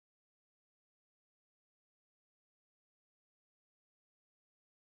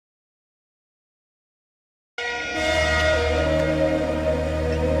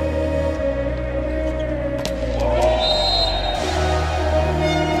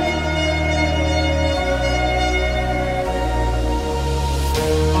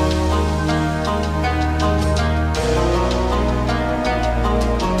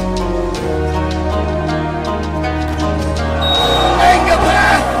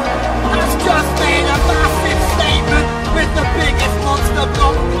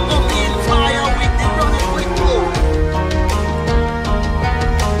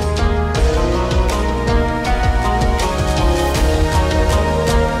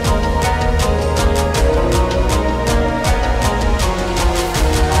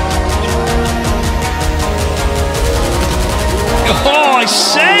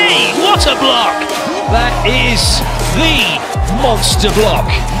monster block. That is the monster block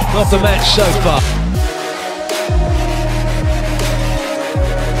of the match so far.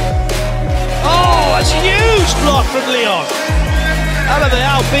 Oh, that's a huge block from Leon. I don't know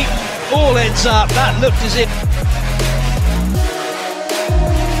how big all ends up. That looked as if...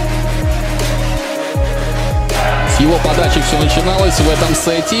 С его подачи все начиналось в этом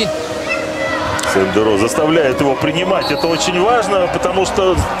сете. Сендеро заставляет его принимать. Это очень важно, потому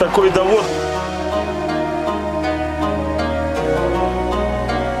что такой довод.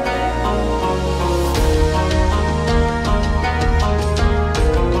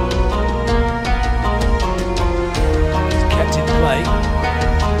 Kept in play.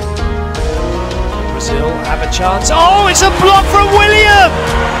 Brazil have a chance. Oh, it's a block from William!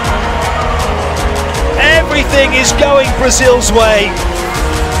 Everything is going Brazil's way.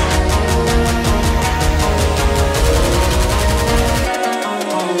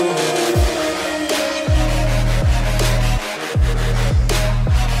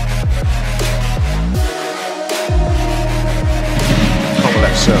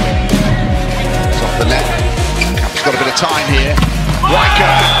 It's off the net. He's got a bit of time here.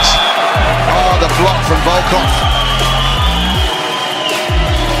 Reichert. Oh, the block from Volkov.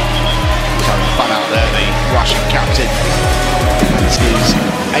 He's having fun out there, the Russian captain. That's his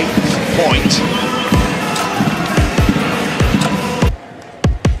 8th point.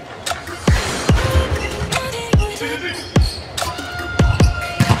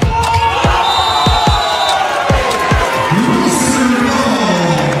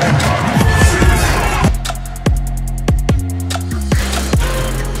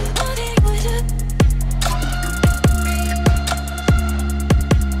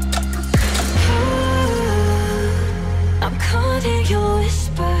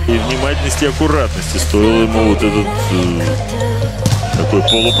 И внимательности и аккуратности стоило ему вот этот такой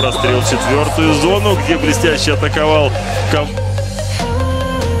полупрострел в 4-ю зону, где блестяще атаковал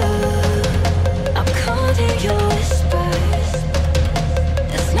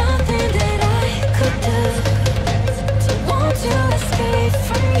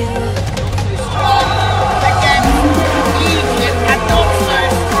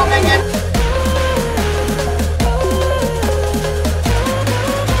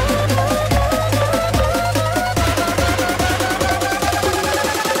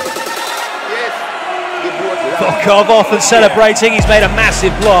Volkov off and celebrating. He's made a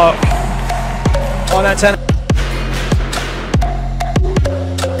massive block on that 10.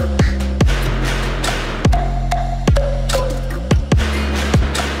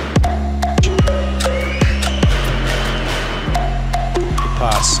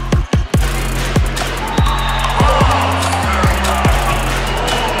 Pass.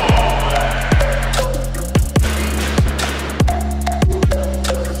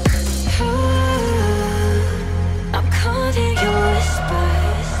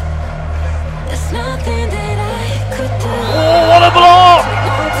 What a block!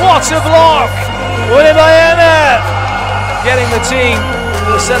 What a block! William Ayana getting the team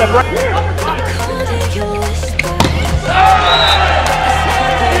to celebrate.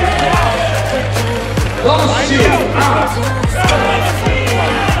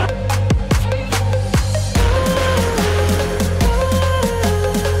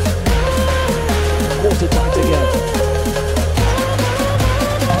 Watertight again.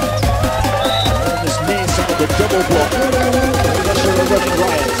 This near side, the double block.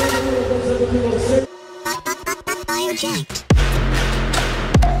 Riot.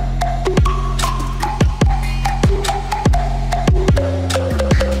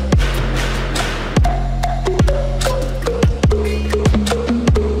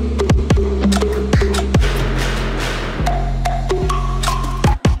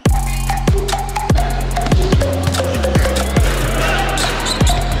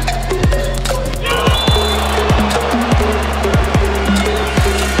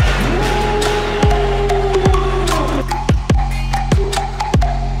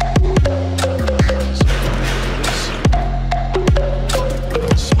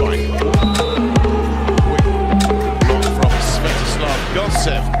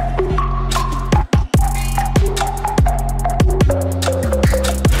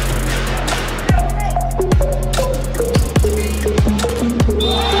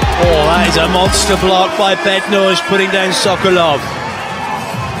 That is a monster block by Bednoj, putting down Sokolov.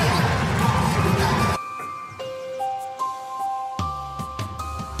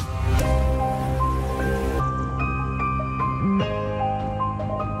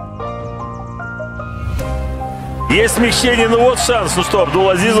 Есть смещение, ну вот шанс, ну что,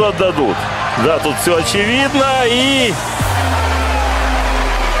 Абдул-Азизу отдадут. Да, тут все очевидно и...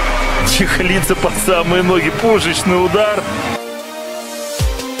 чехлиться под самые ноги. Пушечный удар.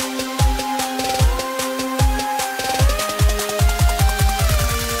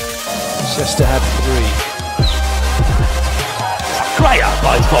 Just to have 3. Great up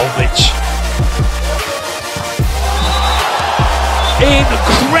by Volleyball.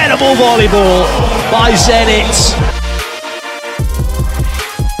 Incredible volleyball by Zenit.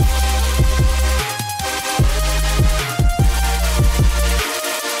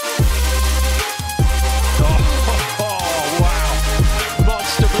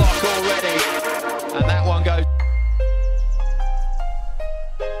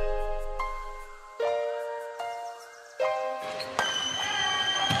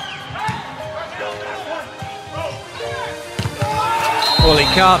 Well, he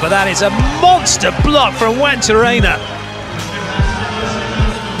can't, but that is a monster block from Wantarena.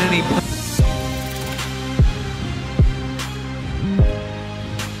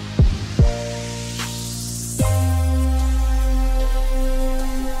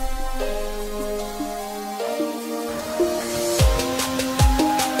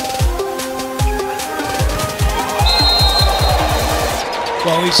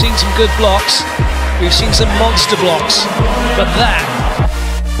 Well, we've seen some good blocks, we've seen some monster blocks, but that...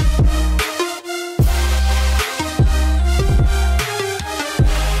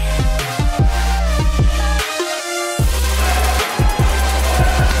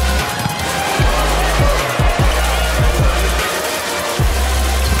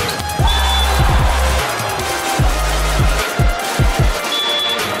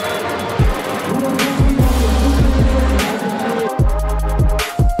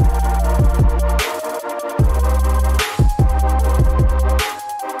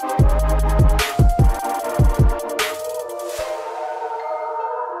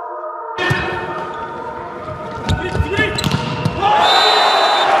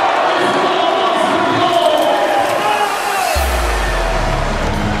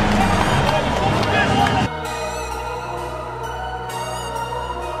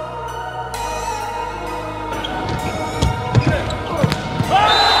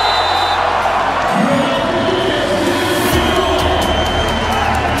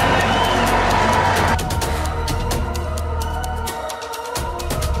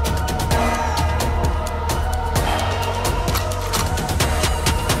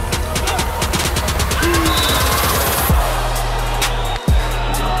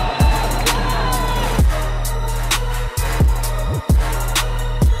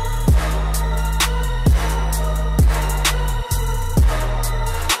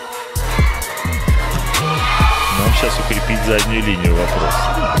 Сейчас укрепить заднюю линию вопрос.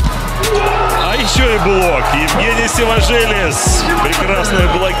 А еще и блок. Евгений Севажелис. Прекрасное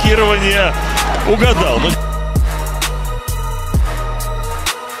блокирование. Угадал.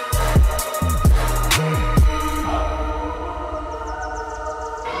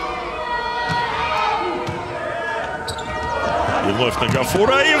 И вновь на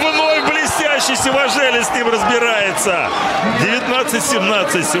Гафура. И вновь блестящий Севажелис с ним разбирается.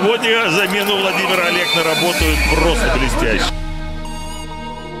 19-17. Сегодня замену Владимира Олекна работают просто блестяще.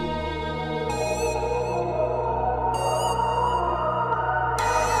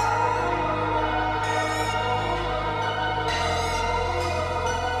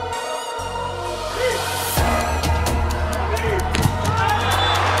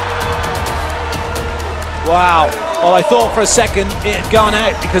 Wow. Well, I thought for a second it had gone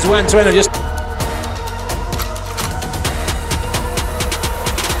out because Wantarena just...